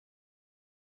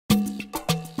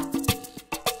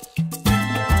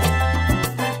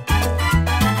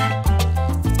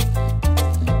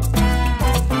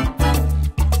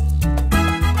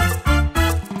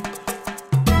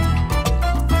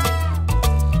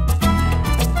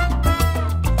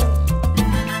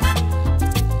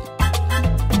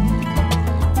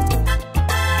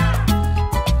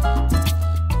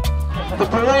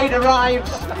arrives,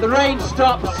 the rain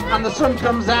stops and the sun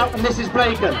comes out, and this is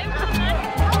Blacon.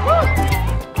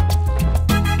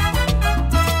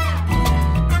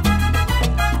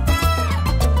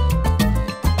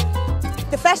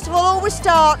 The festival always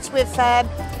starts with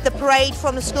the parade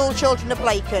from the school children of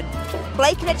Blacon.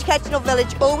 Blacon Educational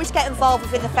Village always get involved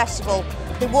within the festival.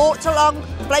 They walked along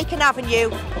Blacon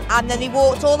Avenue and then they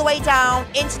walked all the way down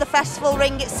into the festival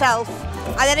ring itself,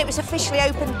 and then it was officially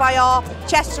opened by our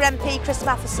Chester MP Chris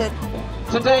Matheson.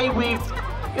 Today we've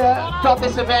got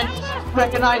this event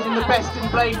recognising the best in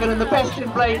Blacon, and the best in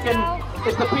Blacon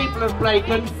is the people of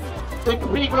Blacon. The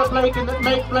people of Blacon that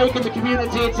make Blacon the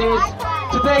community it is.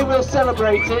 Today we'll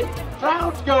celebrate it.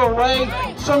 Clouds go away,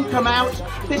 sun come out,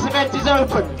 this event is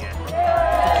open.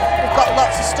 We've got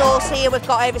lots of stores here, we've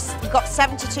got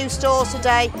 72 stores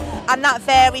today, and that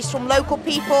varies from local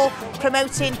people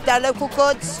promoting their local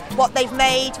goods, what they've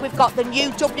made. We've got the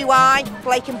new WI,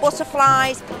 Blacon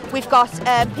Butterflies, we've got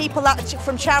people that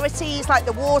from charities like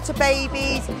the Water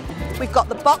Babies, we've got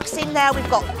the boxing there, we've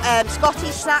got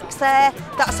Scottish Snacks there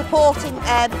that are supporting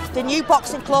the new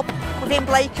boxing club within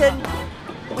Blacon.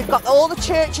 We've got all the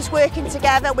churches working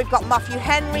together. We've got Matthew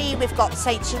Henry, we've got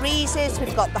St Teresa's,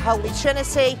 we've got the Holy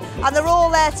Trinity, and they're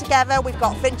all there together. We've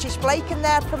got Vintage Blacon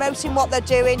there promoting what they're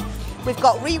doing. We've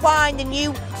got Rewind, the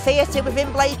new theatre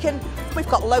within Blacon. We've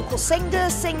got local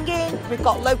singers singing. We've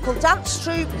got local dance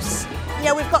troupes. You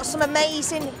know, we've got some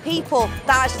amazing people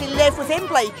that actually live within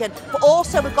Blacon, but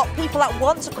also we've got people that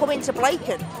want to come into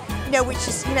Blacon. You know, which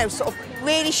is, you know, sort of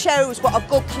really shows what a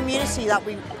good community that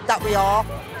we are.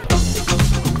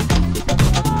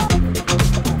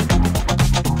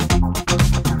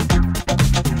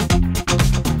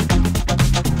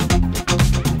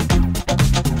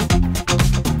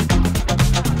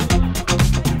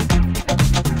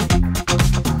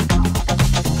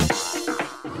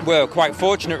 We're quite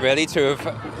fortunate really to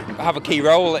have a key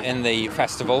role in the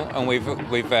festival, and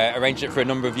we've arranged it for a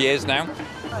number of years now.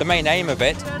 The main aim of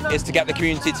it is to get the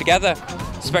community together,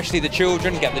 especially the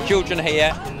children, get the children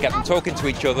here, get them talking to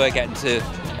each other, get them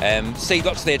to see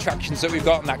lots of the attractions that we've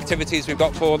got and activities we've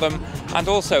got for them, and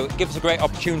also it gives a great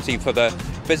opportunity for the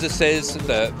businesses,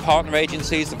 the partner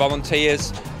agencies, the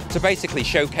volunteers to basically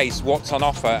showcase what's on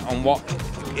offer and what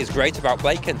is great about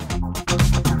Blacon.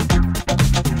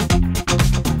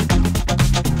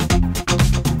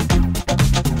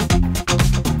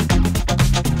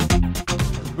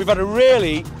 We've had a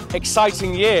really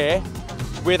exciting year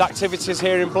with activities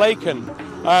here in Blacon.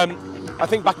 I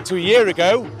think back to a year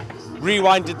ago,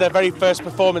 Rewind did their very first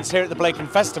performance here at the Blacon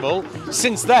Festival.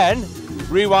 Since then,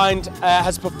 Rewind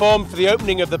has performed for the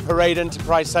opening of the Parade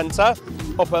Enterprise Centre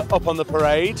up on the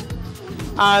parade,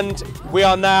 and we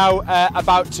are now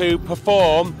about to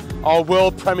perform our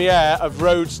world premiere of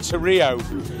Road to Rio.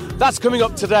 That's coming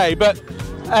up today, but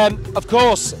of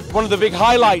course, one of the big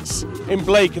highlights in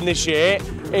Blacon this year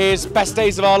is Best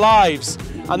Days of Our Lives,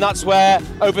 and that's where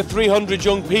over 300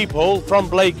 young people from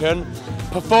Blacon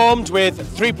performed with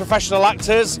 3 professional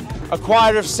actors, a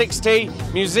choir of 60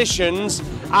 musicians,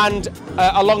 and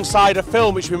alongside a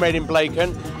film which we made in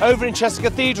Blacon over in Chester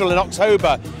Cathedral in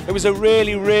October. It was a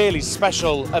really, really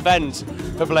special event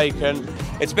for Blacon.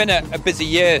 It's been a busy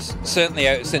year,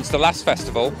 certainly since the last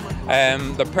festival.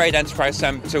 The Parade Enterprise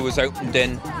Centre was opened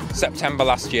in September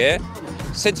last year.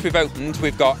 Since we've opened,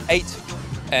 we've got 8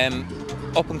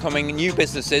 up-and-coming new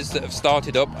businesses that have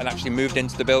started up and actually moved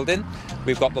into the building.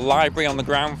 We've got the library on the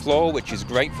ground floor, which is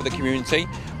great for the community.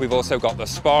 We've also got the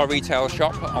spa retail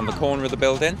shop on the corner of the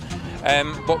building.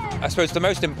 But I suppose the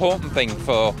most important thing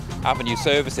for Avenue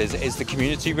Services is the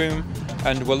community room,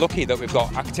 and we're lucky that we've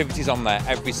got activities on there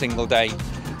every single day.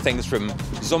 Things from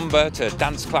Zumba to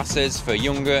dance classes for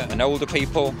younger and older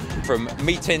people, from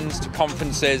meetings to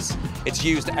conferences. It's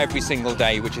used every single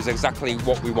day, which is exactly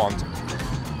what we want.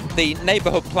 The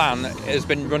neighbourhood plan has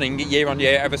been running year on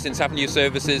year ever since Avenue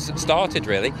Services started,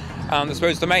 really. And I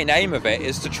suppose the main aim of it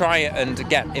is to try and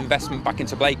get investment back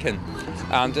into Blacon.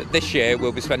 And this year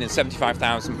we'll be spending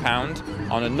 £75,000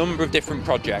 on a number of different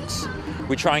projects.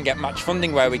 We try and get match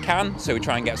funding where we can, so we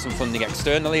try and get some funding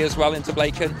externally as well into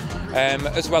Blacon,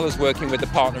 as well as working with the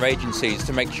partner agencies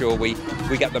to make sure we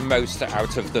get the most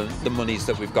out of the monies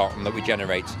that we've got and that we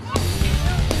generate.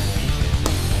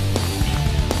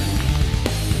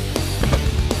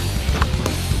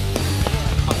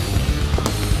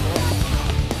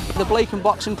 The Blacon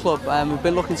Boxing Club, we've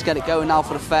been looking to get it going now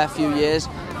for a fair few years.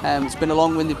 It's been a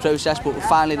long-winded process, but we're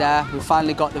finally there. We've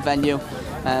finally got the venue,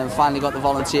 finally got the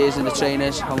volunteers and the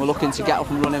trainers, and we're looking to get up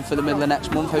and running for the middle of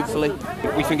next month, hopefully.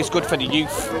 We think it's good for the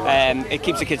youth. It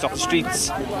keeps the kids off the streets.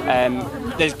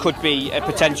 There could be a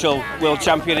potential world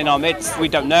champion in our midst. We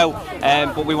don't know,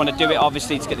 but we want to do it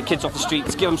obviously to get the kids off the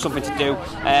streets, give them something to do,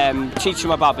 teach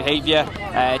them about behaviour,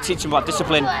 teach them about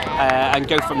discipline, and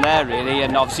go from there really,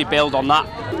 and obviously build on that.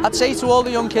 I'd say to all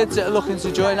the young kids that are looking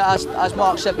to join, as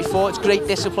Mark said before, it's great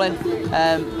discipline,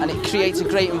 and it creates a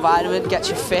great environment, gets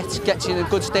you fit, gets you in a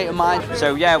good state of mind.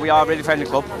 So yeah, we are a really friendly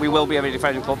club. We will be a really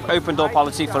friendly club. Open door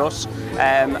policy for us,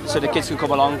 so the kids can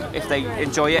come along. If they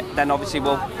enjoy it, then obviously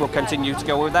we'll continue to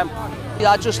go with them.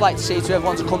 Yeah, I'd just like to say to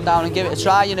everyone to come down and give it a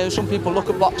try. You know, some people look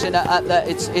at boxing at that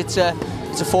it's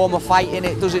a form of fighting.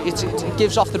 It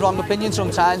gives off the wrong opinion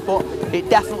sometimes, but it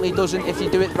definitely doesn't if you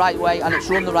do it the right way and it's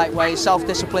run the right way.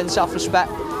 Self-discipline,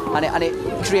 self-respect, and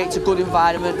it creates a good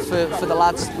environment for the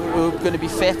lads who are going to be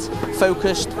fit,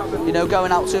 focused, you know,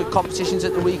 going out to competitions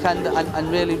at the weekend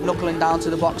and really knuckling down to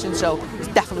the boxing. So it's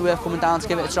definitely worth coming down to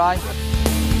give it a try.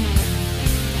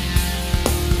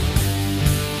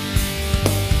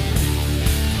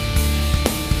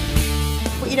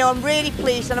 You know, I'm really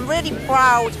pleased and I'm really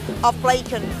proud of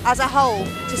Blacon as a whole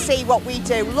to see what we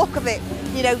do. Look at it,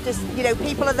 you know,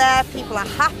 people are there, people are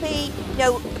happy. You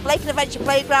know, the Blacon Adventure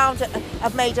Playground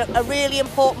have made a really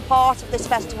important part of this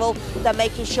festival. They're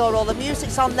making sure all the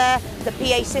music's on there, the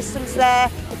PA system's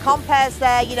there, the compare's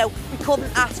there. You know, we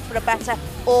couldn't ask for a better.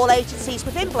 All agencies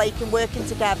within Blacon working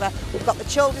together. We've got the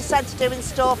Children's Centre doing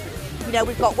stuff. You know,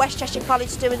 we've got West Cheshire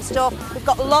College doing stuff. We've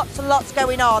got lots and lots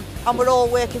going on, and we're all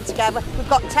working together. We've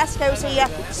got Tesco's here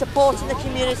supporting the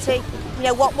community. You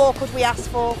know, what more could we ask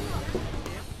for?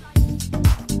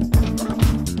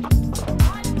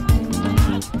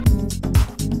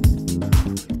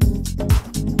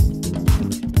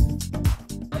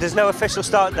 There's no official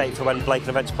start date for when Blacon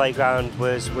Adventure Playground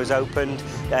was opened.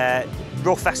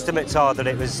 Rough estimates are that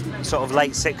it was sort of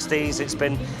late 60s.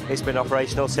 It's been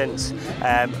operational since.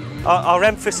 Our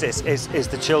emphasis is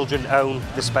the children own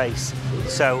the space.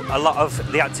 So a lot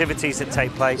of the activities that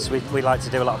take place, we like to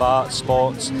do a lot of art,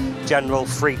 sports, general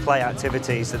free play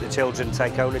activities that the children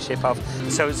take ownership of.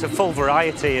 So it's a full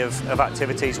variety of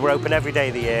activities. We're open every day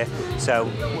of the year, so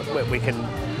we can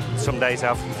some days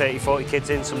have 30, 40 kids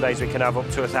in, some days we can have up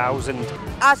to 1,000.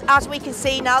 As we can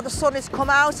see now, the sun has come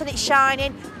out and it's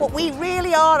shining, but we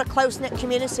really are a close-knit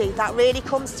community that really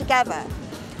comes together.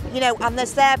 You know, and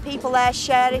there's people there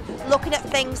sharing, looking at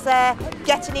things there,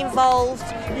 getting involved,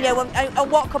 you know,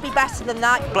 and what could be better than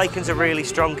that? Blacon's a really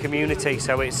strong community,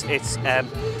 so it's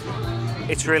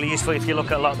really useful. If you look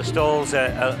at a lot of the stalls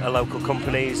are local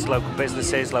companies, local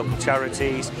businesses, local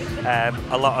charities.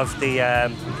 A lot of the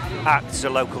acts are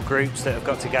local groups that have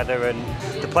got together, and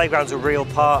the playground's a real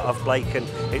part of Blacon.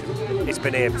 It's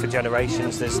been here for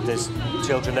generations. There's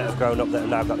children that have grown up that have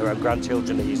now got their own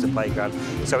grandchildren that use the playground.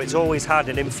 So it's always had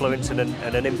an influence and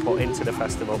an input into the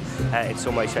festival in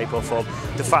some way, shape or form.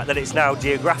 The fact that it's now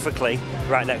geographically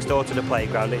right next door to the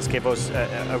playground, it's given us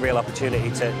a real opportunity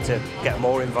to get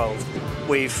more involved.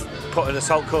 We've put an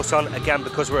assault course on, again,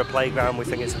 because we're a playground. We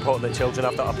think it's important that children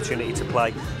have that opportunity to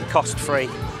play cost-free.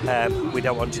 We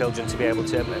don't want children to be able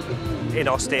to, in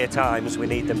austere times, we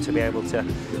need them to be able to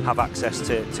have access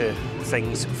to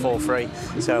things for free.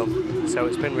 So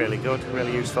it's been really good,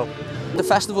 really useful. The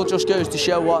festival just goes to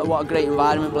show what a great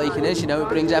environment Blacon is. You know, it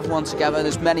brings everyone together.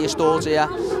 There's many stalls here.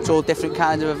 It's all different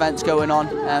kinds of events going on.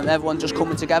 Everyone just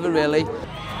coming together, really.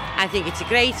 I think it's a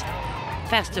great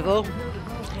festival.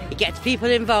 It gets people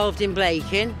involved in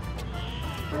Blacon.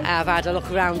 I've had a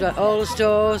look around at all the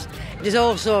stores. There's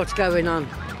all sorts going on.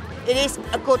 It is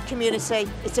a good community.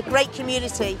 It's a great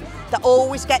community that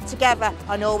always get together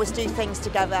and always do things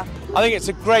together. I think it's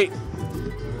a great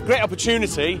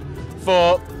opportunity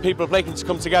for people of Blacon to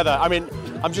come together. I mean,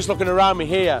 I'm just looking around me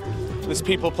here. There's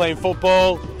people playing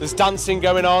football, there's dancing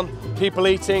going on, people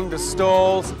eating, there's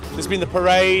stalls, there's been the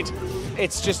parade.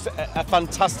 It's just a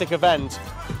fantastic event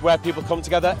where people come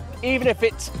together, even if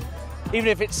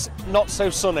it's not so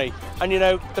sunny. And you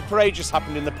know, the parade just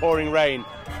happened in the pouring rain.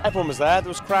 Everyone was there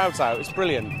was crowds out, it's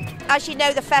brilliant. As you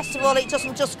know, the festival, it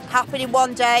doesn't just happen in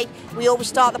one day. We always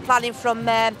start the planning from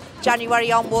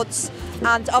January onwards.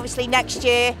 And obviously next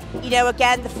year, you know,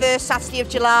 again, the first Saturday of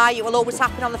July, it will always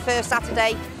happen on the first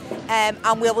Saturday.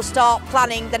 And we will start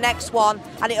planning the next one,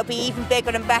 and it'll be even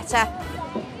bigger and better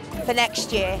for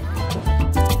next year.